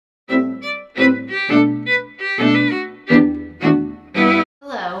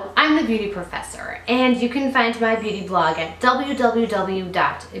Beauty Professor, and you can find my beauty blog at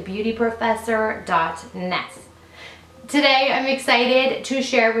www.beautyprofessor.net. Today I'm excited to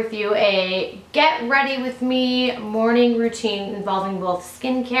share with you a get ready with me morning routine involving both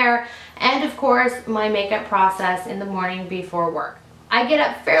skincare and of course my makeup process in the morning before work. I get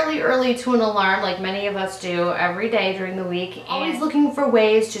up fairly early to an alarm like many of us do every day during the week, always looking for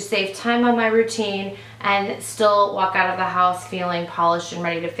ways to save time on my routine and still walk out of the house feeling polished and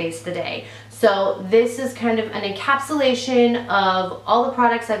ready to face the day. So this is kind of an encapsulation of all the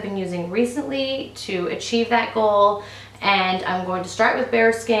products I've been using recently to achieve that goal. And I'm going to start with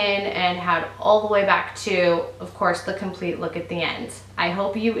bare skin and head all the way back to, of course, the complete look at the end. I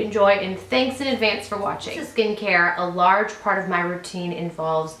hope you enjoy, and thanks in advance for watching. To skincare, a large part of my routine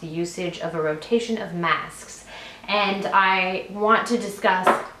involves the usage of a rotation of masks. And I want to discuss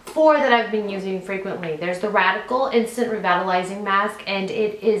 4 that I've been using frequently. There's the Radical Instant Revitalizing Mask, and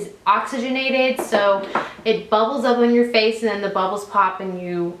it is oxygenated, so it bubbles up on your face and then the bubbles pop and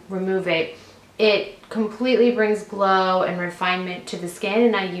you remove it. It completely brings glow and refinement to the skin,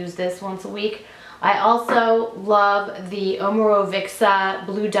 and I use this once a week. I also love the Vixa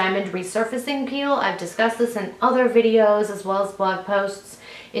Blue Diamond Resurfacing Peel. I've discussed this in other videos as well as blog posts.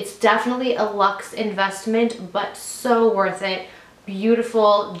 It's definitely a luxe investment, but so worth it.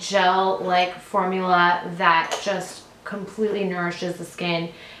 Beautiful gel-like formula that just completely nourishes the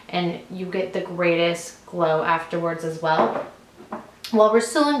skin, and you get the greatest glow afterwards as well. While we're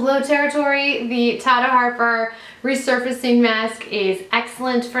still in glow territory, the Tata Harper Resurfacing Mask is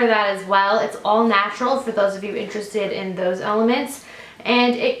excellent for that as well. It's all natural for those of you interested in those elements.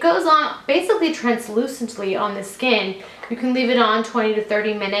 And it goes on basically translucently on the skin. You can leave it on 20 to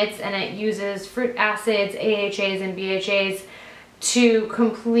 30 minutes and it uses fruit acids, AHAs, and BHAs to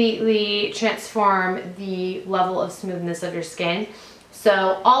completely transform the level of smoothness of your skin.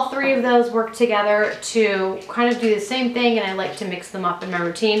 So all 3 of those work together to kind of do the same thing, and I like to mix them up in my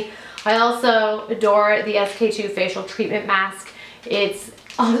routine. I also adore the SK-II Facial Treatment Mask. It's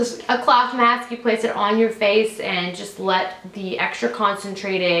a cloth mask. You place it on your face and just let the extra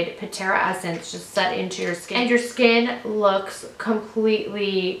concentrated Pitera essence just set into your skin. And your skin looks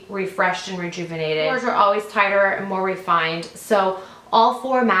completely refreshed and rejuvenated. Pores are always tighter and more refined. So all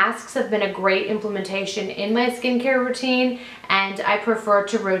 4 masks have been a great implementation in my skincare routine, and I prefer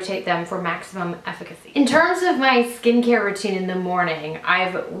to rotate them for maximum efficacy. In terms of my skincare routine in the morning,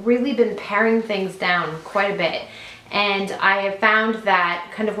 I've really been paring things down quite a bit. And I have found that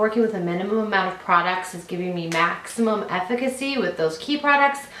kind of working with a minimum amount of products is giving me maximum efficacy with those key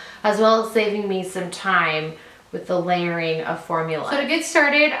products, as well as saving me some time with the layering of formula. So to get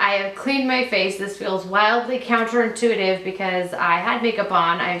started, I have cleaned my face. This feels wildly counterintuitive because I had makeup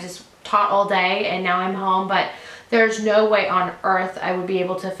on. I just taught all day and now I'm home, but there's no way on earth I would be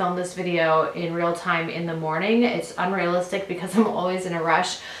able to film this video in real time in the morning. It's unrealistic because I'm always in a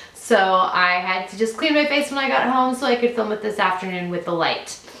rush. So I had to just clean my face when I got home so I could film it this afternoon with the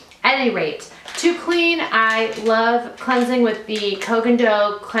light. At any rate, to clean, I love cleansing with the Kogan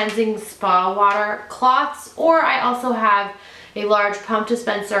Do Cleansing Spa Water cloths, or I also have a large pump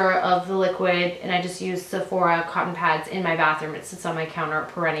dispenser of the liquid, and I just use Sephora cotton pads in my bathroom. It sits on my counter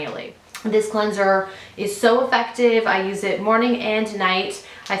perennially. This cleanser is so effective. I use it morning and night.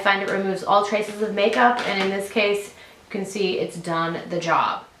 I find it removes all traces of makeup, and in this case, you can see it's done the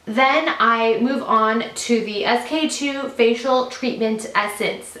job. Then I move on to the SK-II Facial Treatment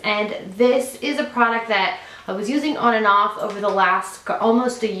Essence, and this is a product that I was using on and off over the last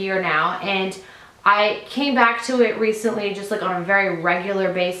almost a year now, and I came back to it recently just like on a very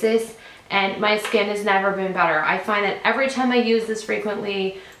regular basis, and my skin has never been better. I find that every time I use this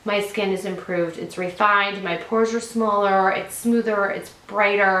frequently, my skin is improved. It's refined, my pores are smaller, it's smoother, it's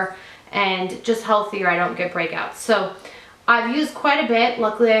brighter, and just healthier. I don't get breakouts. So I've used quite a bit.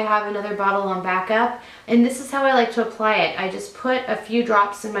 Luckily, I have another bottle on backup, and this is how I like to apply it. I just put a few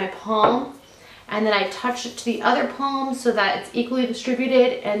drops in my palm, and then I touch it to the other palm so that it's equally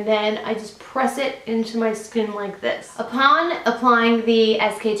distributed, and then I just press it into my skin like this. Upon applying the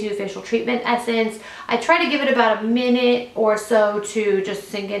SK-II Facial Treatment Essence, I try to give it about a minute or so to just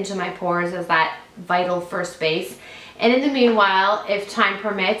sink into my pores as that vital first base. And in the meanwhile, if time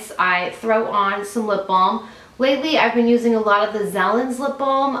permits, I throw on some lip balm. Lately, I've been using a lot of the Zellens lip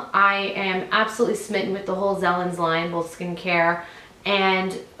balm. I am absolutely smitten with the whole Zellens line, both skincare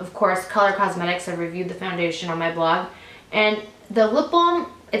and, of course, color cosmetics. I've reviewed the foundation on my blog. And the lip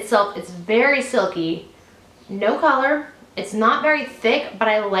balm itself, it's very silky, no color. It's not very thick, but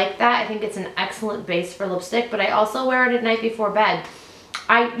I like that. I think it's an excellent base for lipstick, but I also wear it at night before bed.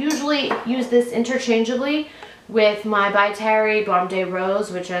 I usually use this interchangeably with my By Terry Bomb Day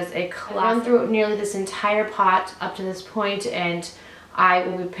Rose, which is a classic. I've gone through nearly this entire pot up to this point, and I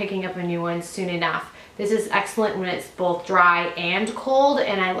will be picking up a new one soon enough. This is excellent when it's both dry and cold,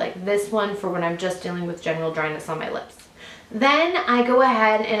 and I like this one for when I'm just dealing with general dryness on my lips. Then I go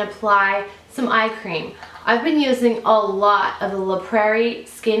ahead and apply some eye cream. I've been using a lot of the La Prairie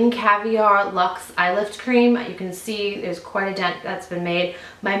Skin Caviar Luxe Eye Lift Cream. You can see there's quite a dent that's been made.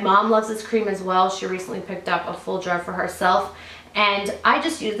 My mom loves this cream as well. She recently picked up a full jar for herself, and I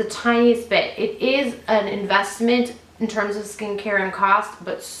just use the tiniest bit. It is an investment in terms of skincare and cost,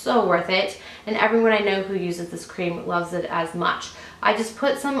 but so worth it. And everyone I know who uses this cream loves it as much. I just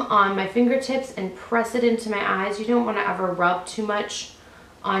put some on my fingertips and press it into my eyes. You don't want to ever rub too much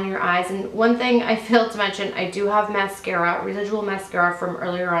on your eyes. And one thing I failed to mention, I do have mascara, residual mascara from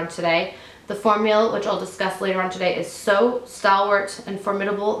earlier on today. The formula, which I'll discuss later on today, is so stalwart and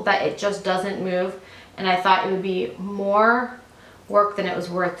formidable that it just doesn't move. And I thought it would be more work than it was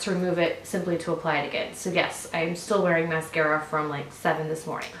worth to remove it simply to apply it again. So yes, I'm still wearing mascara from like 7 this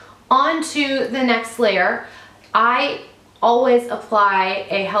morning. On to the next layer. I always apply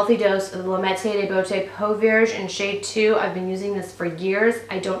a healthy dose of the La Métier de Beauté Peau Vierge in shade 2. I've been using this for years.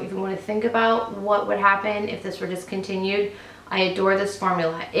 I don't even want to think about what would happen if this were discontinued. I adore this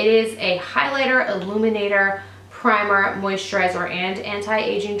formula. It is a highlighter, illuminator, primer, moisturizer, and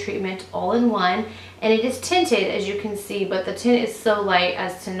anti-aging treatment all in one. And it is tinted, as you can see, but the tint is so light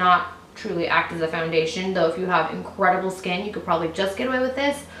as to not truly act as a foundation, though if you have incredible skin, you could probably just get away with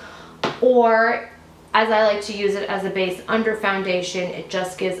this. Or, as I like to use it as a base under foundation, it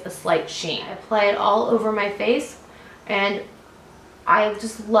just gives a slight sheen. I apply it all over my face, and I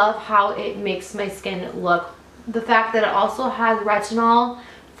just love how it makes my skin look. The fact that it also has retinol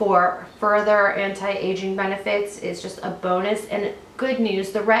for further anti-aging benefits is just a bonus. And good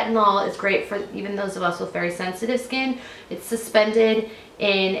news, the retinol is great for even those of us with very sensitive skin. It's suspended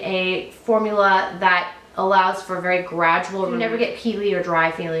in a formula that allows for very gradual. You never get peely or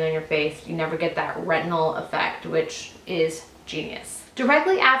dry feeling on your face. You never get that retinol effect, which is genius.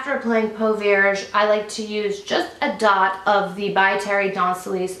 Directly after applying Peau Vierge, I like to use just a dot of the By Terry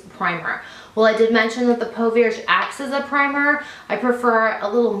Solis primer. Well, I did mention that the Peau Vierge acts as a primer. I prefer a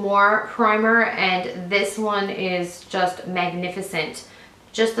little more primer, and this one is just magnificent.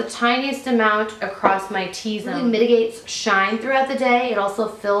 Just the tiniest amount across my T-zone. It really mitigates shine throughout the day. It also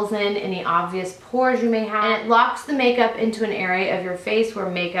fills in any obvious pores you may have. And it locks the makeup into an area of your face where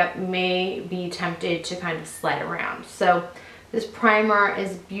makeup may be tempted to kind of slide around. So this primer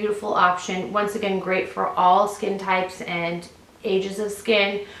is a beautiful option. Once again, great for all skin types and ages of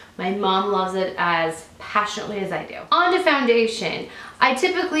skin. My mom loves it as passionately as I do. On to foundation. I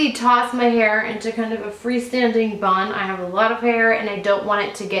typically toss my hair into kind of a freestanding bun. I have a lot of hair and I don't want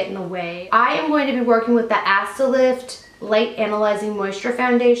it to get in the way. I am going to be working with the Lift Light Analyzing Moisture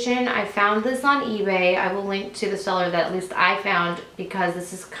Foundation. I found this on eBay. I will link to the seller that at least I found, because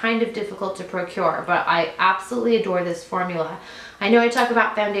this is kind of difficult to procure, but I absolutely adore this formula. I know I talk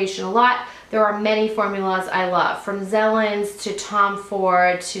about foundation a lot. There are many formulas I love, from Zellen's to Tom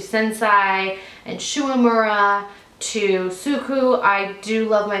Ford to Sensai and Shuamura to Suku. I do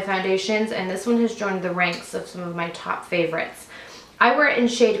love my foundations, and this one has joined the ranks of some of my top favorites. I wear it in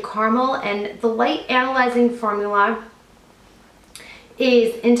shade Caramel, and the light analyzing formula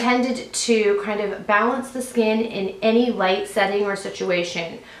is intended to kind of balance the skin in any light setting or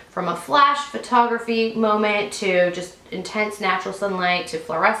situation, from a flash photography moment to just intense natural sunlight to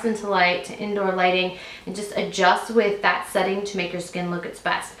fluorescent light to indoor lighting, and just adjust with that setting to make your skin look its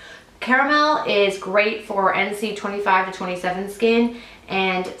best. Caramel is great for NC 25 to 27 skin,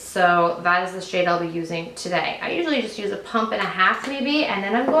 and so that is the shade I'll be using today. I usually just use a pump and a half maybe, and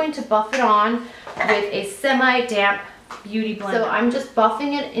then I'm going to buff it on with a semi-damp beauty blender. So I'm just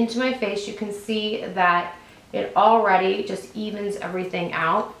buffing it into my face. You can see that it already just evens everything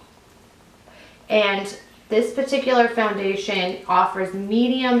out. And this particular foundation offers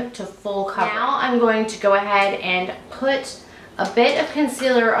medium to full coverage. Now I'm going to go ahead and put a bit of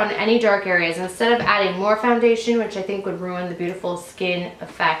concealer on any dark areas instead of adding more foundation, which I think would ruin the beautiful skin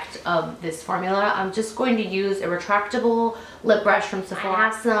effect of this formula. I'm just going to use a retractable lip brush from Sephora. I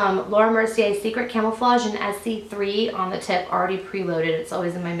have some Laura Mercier Secret Camouflage in SC3 on the tip already preloaded. It's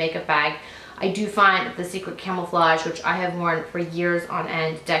always in my makeup bag. I do find the Secret Camouflage, which I have worn for years on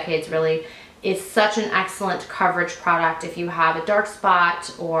end, decades really, is such an excellent coverage product if you have a dark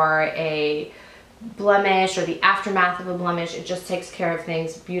spot or a blemish or the aftermath of a blemish. It just takes care of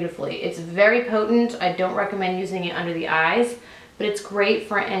things beautifully. It's very potent. I don't recommend using it under the eyes, but it's great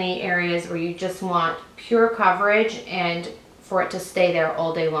for any areas where you just want pure coverage and for it to stay there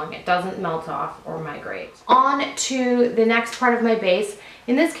all day long. It doesn't melt off or migrate. On to the next part of my base.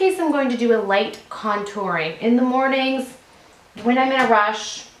 In this case, I'm going to do a light contouring. In the mornings, when I'm in a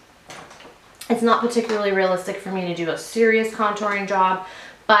rush, it's not particularly realistic for me to do a serious contouring job,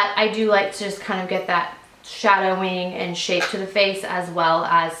 but I do like to just kind of get that shadowing and shape to the face as well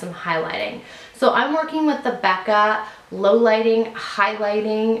as some highlighting. So I'm working with the Becca Low Lighting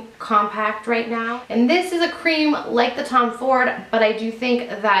Highlighting Compact right now. And this is a cream like the Tom Ford, but I do think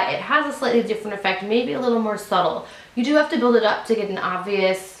that it has a slightly different effect, maybe a little more subtle. You do have to build it up to get an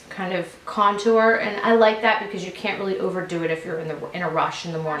obvious kind of contour, and I like that because you can't really overdo it if you're in a rush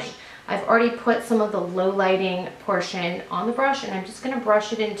in the morning. I've already put some of the low lighting portion on the brush, and I'm just going to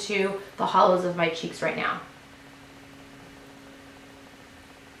brush it into the hollows of my cheeks right now.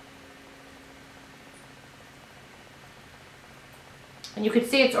 And you can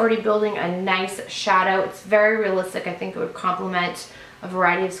see it's already building a nice shadow. It's very realistic. I think it would complement a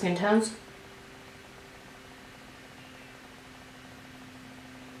variety of skin tones.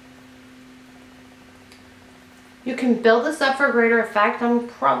 You can build this up for a greater effect. I'm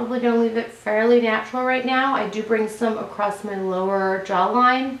probably going to leave it fairly natural right now. I do bring some across my lower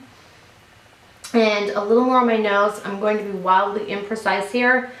jawline and a little more on my nose. I'm going to be wildly imprecise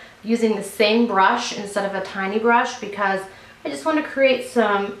here, using the same brush instead of a tiny brush because I just want to create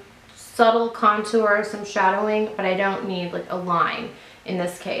some subtle contour, some shadowing, but I don't need like a line in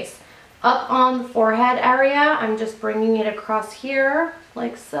this case. Up on the forehead area, I'm just bringing it across here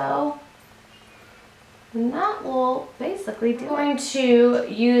like so. And that will basically do it. I'm going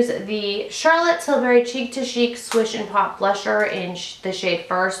to use the Charlotte Tilbury Cheek to Chic Swish and Pop Blusher in the shade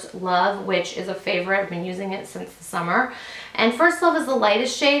First Love, which is a favorite. I've been using it since the summer. And First Love is the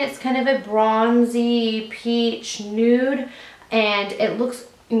lightest shade. It's kind of a bronzy peach nude, and it looks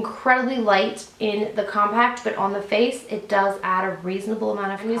incredibly light in the compact, but on the face it does add a reasonable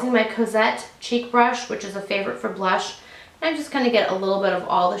amount of color. I'm using my Cosette cheek brush, which is a favorite for blush. I'm just going to get a little bit of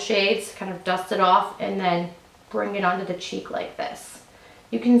all the shades, kind of dust it off, and then bring it onto the cheek like this.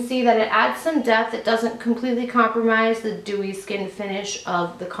 You can see that it adds some depth. It doesn't completely compromise the dewy skin finish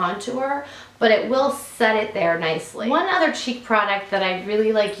of the contour, but it will set it there nicely. One other cheek product that I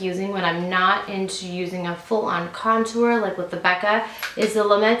really like using when I'm not into using a full-on contour like with the Becca is the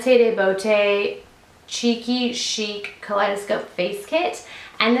La Mette de Beauté Cheeky Chic Kaleidoscope Face Kit.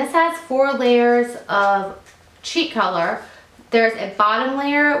 And this has 4 layers of cheek color. There's a bottom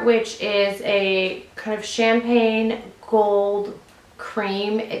layer, which is a kind of champagne gold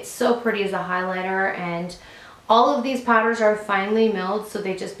cream. It's so pretty as a highlighter, and all of these powders are finely milled, so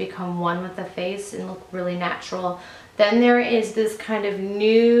they just become one with the face and look really natural. Then there is this kind of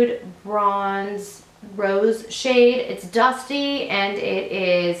nude bronze rose shade. It's dusty and it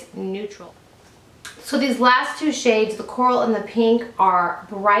is neutral. So these last 2 shades, the coral and the pink, are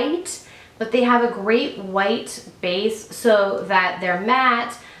bright, but they have a great white base so that they're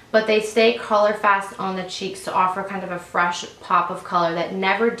matte, but they stay color fast on the cheeks to offer kind of a fresh pop of color that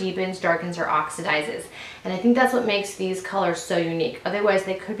never deepens, darkens, or oxidizes. And I think that's what makes these colors so unique. Otherwise,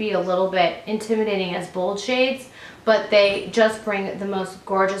 they could be a little bit intimidating as bold shades, but they just bring the most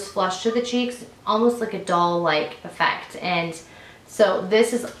gorgeous flush to the cheeks, almost like a doll-like effect. And so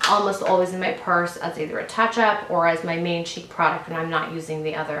this is almost always in my purse as either a touch-up or as my main cheek product when I'm not using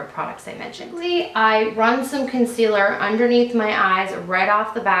the other products I mentioned. I run some concealer underneath my eyes right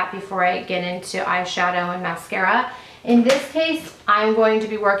off the bat before I get into eyeshadow and mascara. In this case, I'm going to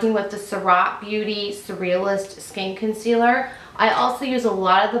be working with the Surratt Beauty Surrealist Skin Concealer. I also use a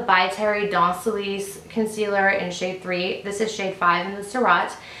lot of the By Terry Dawn Solis concealer in shade 3. This is shade 5 in the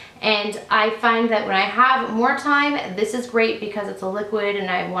Surratt. And I find that when I have more time, this is great because it's a liquid and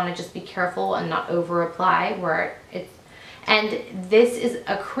I want to just be careful and not over apply and this is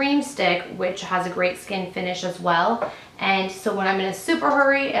a cream stick, which has a great skin finish as well. And so when I'm in a super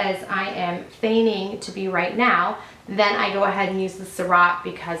hurry, as I am feigning to be right now, then I go ahead and use the Surratt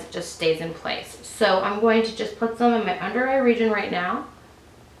because it just stays in place. So I'm going to just put some in my under eye region right now.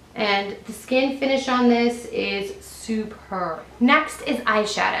 And the skin finish on this is superb. Next is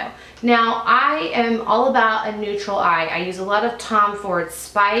eyeshadow. Now, I am all about a neutral eye. I use a lot of Tom Ford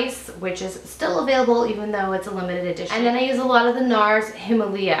Spice, which is still available even though it's a limited edition. And then I use a lot of the NARS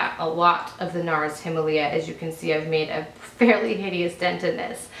Himalaya, As you can see, I've made a fairly hideous dent in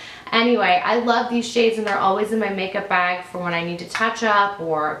this. Anyway, I love these shades and they're always in my makeup bag for when I need to touch up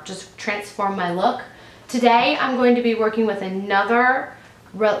or just transform my look. Today, I'm going to be working with another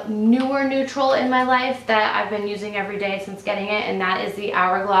newer neutral in my life that I've been using every day since getting it, and that is the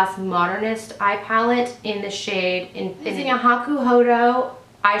Hourglass Modernist eye palette in the shade Infinity. Using a Haku Hodo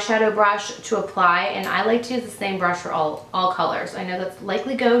eyeshadow brush to apply, and I like to use the same brush for all colors. I know that's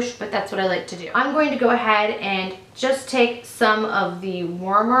likely gauche, but that's what I like to do. I'm going to go ahead and just take some of the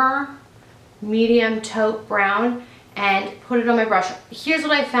warmer medium taupe brown and put it on my brush. Here's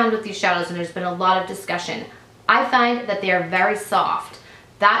what I found with these shadows, and there's been a lot of discussion. I find that they are very soft.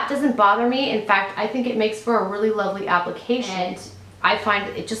 That doesn't bother me. In fact, I think it makes for a really lovely application. And I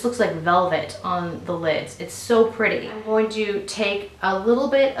find it just looks like velvet on the lids. It's so pretty. I'm going to take a little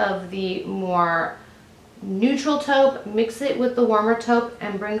bit of the more neutral taupe, mix it with the warmer taupe,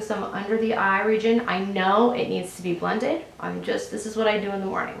 and bring some under the eye region. I know it needs to be blended. This is what I do in the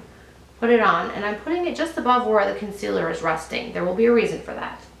morning. Put it on, and I'm putting it just above where the concealer is resting. There will be a reason for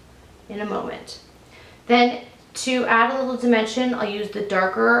that in a moment. Then to add a little dimension, I'll use the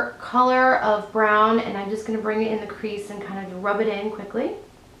darker color of brown, and I'm just going to bring it in the crease and kind of rub it in quickly.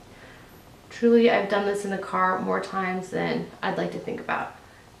 Truly, I've done this in the car more times than I'd like to think about.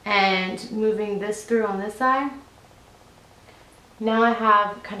 And moving this through on this side. Now I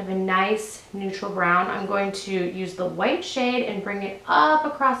have kind of a nice neutral brown. I'm going to use the white shade and bring it up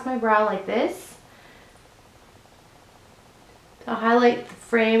across my brow like this to highlight the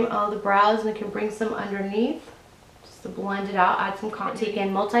frame of the brows, and I can bring some underneath just to blend it out, add some contour. Take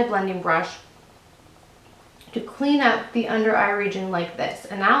in multi-blending brush to clean up the under eye region like this.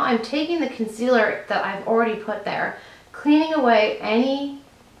 And now I'm taking the concealer that I've already put there, cleaning away any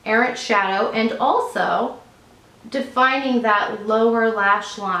errant shadow, and also defining that lower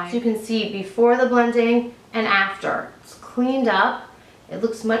lash line. So you can see before the blending and after. It's cleaned up. It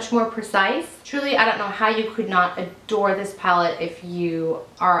looks much more precise. Truly, I don't know how you could not adore this palette if you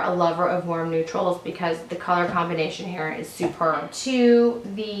are a lover of warm neutrals, because the color combination here is superb. To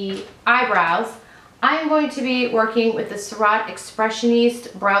the eyebrows, I'm going to be working with the Surratt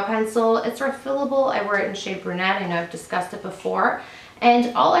Expressioniste brow pencil. It's refillable. I wear it in shade brunette. I know I've discussed it before.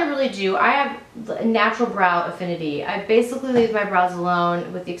 And all I really do, I have a natural brow affinity. I basically leave my brows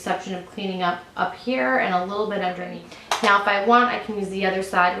alone with the exception of cleaning up here and a little bit underneath. Now if I want, I can use the other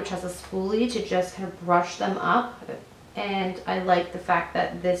side, which has a spoolie, to just kind of brush them up. And I like the fact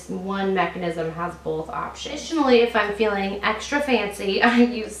that this one mechanism has both options. Additionally, if I'm feeling extra fancy, I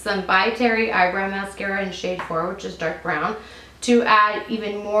use some By Terry eyebrow mascara in shade 4, which is dark brown. To add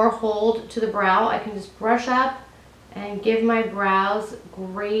even more hold to the brow, I can just brush up and give my brows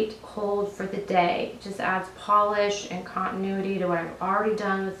great hold for the day. It just adds polish and continuity to what I've already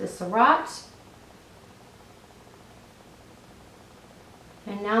done with the Surratt.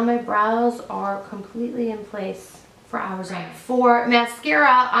 And now my brows are completely in place for hours on end. For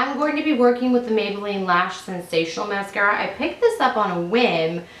mascara, I'm going to be working with the Maybelline Lash Sensational Mascara. I picked this up on a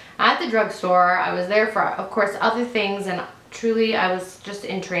whim at the drugstore. I was there for, of course, other things, and truly I was just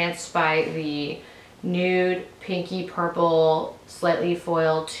entranced by the nude, pinky purple, slightly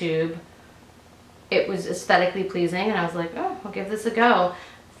foiled tube. It was aesthetically pleasing, and I was like, oh, I'll give this a go.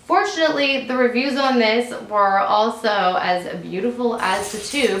 Fortunately, the reviews on this were also as beautiful as the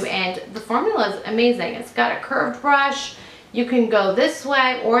tube, and the formula is amazing. It's got a curved brush. You can go this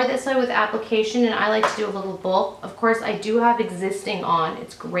way or this way with application, and I like to do a little both. Of course, I do have existing on.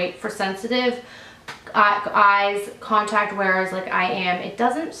 It's great for sensitive eyes, contact wearers like I am. It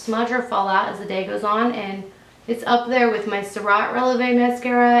doesn't smudge or fall out as the day goes on, and it's up there with my Surratt Releve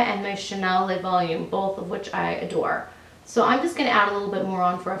mascara and my Chanel Le Volume, both of which I adore. So I'm just going to add a little bit more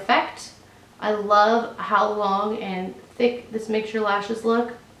on for effect. I love how long and thick this makes your lashes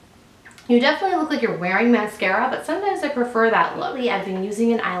look. You definitely look like you're wearing mascara, but sometimes I prefer that look. Lately, I've been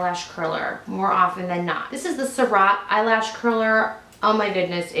using an eyelash curler more often than not. This is the Surratt eyelash curler. Oh my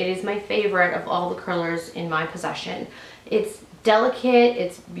goodness, it is my favorite of all the curlers in my possession. It's delicate,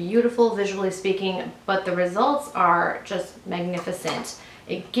 it's beautiful visually speaking, but the results are just magnificent.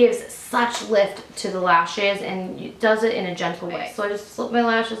 It gives such lift to the lashes, and it does it in a gentle way. So I just slip my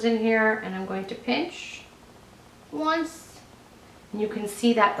lashes in here, and I'm going to pinch once. And you can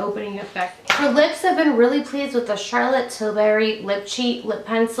see that opening effect. For lips, I've been really pleased with the Charlotte Tilbury Lip Cheat Lip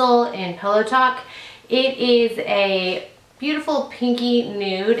Pencil in Pillow Talk. It is a beautiful pinky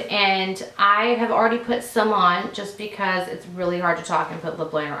nude, and I have already put some on just because it's really hard to talk and put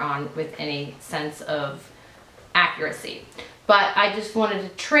lip liner on with any sense of accuracy. But I just wanted to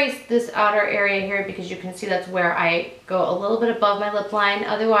trace this outer area here because you can see that's where I go a little bit above my lip line.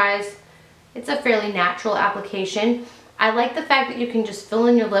 Otherwise, it's a fairly natural application. I like the fact that you can just fill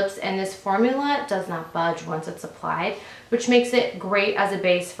in your lips, and this formula does not budge once it's applied, which makes it great as a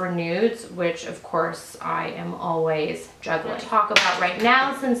base for nudes, which of course I am always juggling. To talk about right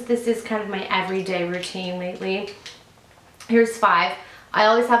now, since this is kind of my everyday routine lately, here's 5. I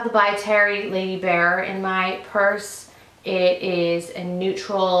always have the By Terry Lady Bear in my purse, It is a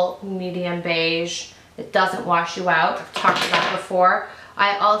neutral medium beige. It doesn't wash you out. I've talked about it before.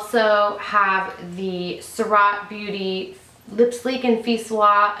 I also have the Surratt Beauty Lip Sleek and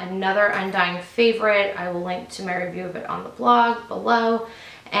Fissoir, another Undying favorite. I will link to my review of it on the blog below.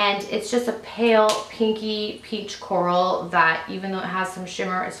 And it's just a pale pinky peach coral that, even though it has some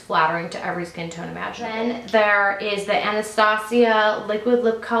shimmer, is flattering to every skin tone imaginable. Then there is the Anastasia Liquid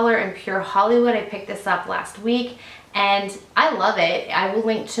Lip Color in Pure Hollywood. I picked this up last week and I love it. I will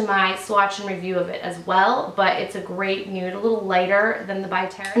link to my swatch and review of it as well, but it's a great nude, a little lighter than the By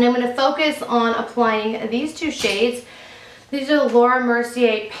Terra. And I'm going to focus on applying these two shades. These are the Laura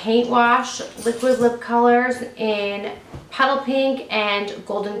Mercier Paint Wash Liquid Lip Colors in Petal Pink and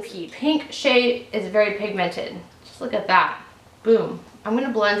Golden Peach. Pink shade is very pigmented. Just look at that. Boom. I'm going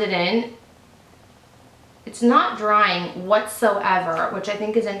to blend it in. It's not drying whatsoever, which I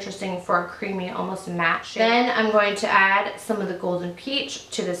think is interesting for a creamy, almost matte shade. Then I'm going to add some of the Golden Peach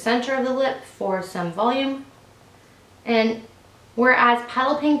to the center of the lip for some volume. And whereas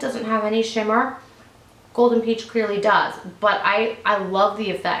Petal Pink doesn't have any shimmer, Golden Peach clearly does, but I love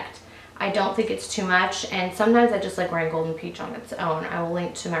the effect. I don't think it's too much, and sometimes I just like wearing Golden Peach on its own. I will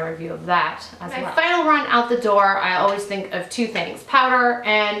link to my review of that as well. My final run out the door, I always think of two things: powder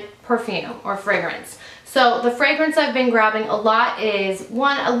and perfume or fragrance. So the fragrance I've been grabbing a lot is,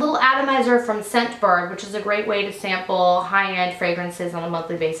 one, a little atomizer from Scentbird, which is a great way to sample high-end fragrances on a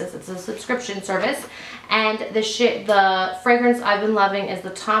monthly basis. It's a subscription service, and the fragrance I've been loving is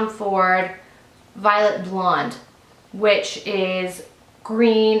the Tom Ford Violet Blonde, which is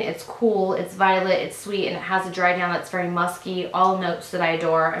green, it's cool, it's violet, it's sweet, and it has a dry down that's very musky. All notes that I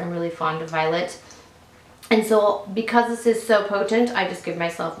adore. I'm really fond of violet. And so because this is so potent, I just give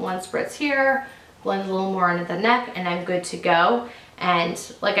myself one spritz here, blend a little more into the neck, and I'm good to go. And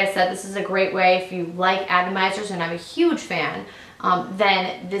like I said, this is a great way if you like atomizers, and I'm a huge fan,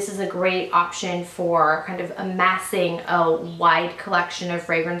 then this is a great option for kind of amassing a wide collection of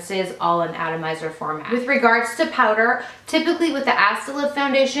fragrances all in atomizer format. With regards to powder, typically with the Astalip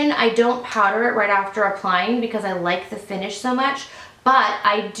foundation, I don't powder it right after applying because I like the finish so much, but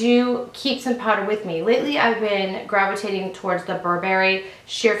I do keep some powder with me. Lately I've been gravitating towards the Burberry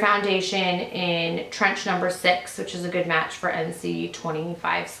Sheer Foundation in Trench number 6, which is a good match for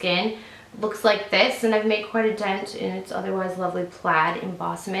NC25 skin. Looks like this, and I've made quite a dent in its otherwise lovely plaid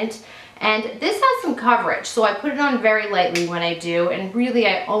embossment. And this has some coverage, so I put it on very lightly when I do, and really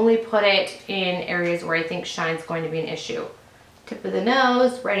I only put it in areas where I think shine's going to be an issue. Tip of the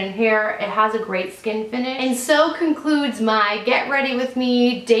nose, right in here. It has a great skin finish. And so concludes my Get Ready With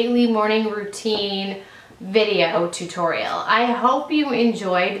Me daily morning routine video tutorial. I hope you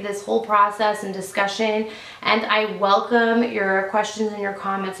enjoyed this whole process and discussion, and I welcome your questions and your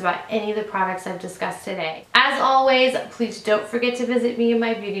comments about any of the products I've discussed today. As always, please don't forget to visit me in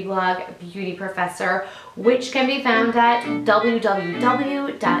my beauty blog, Beauty Professor, which can be found at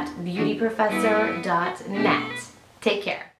www.beautyprofessor.net. Take care.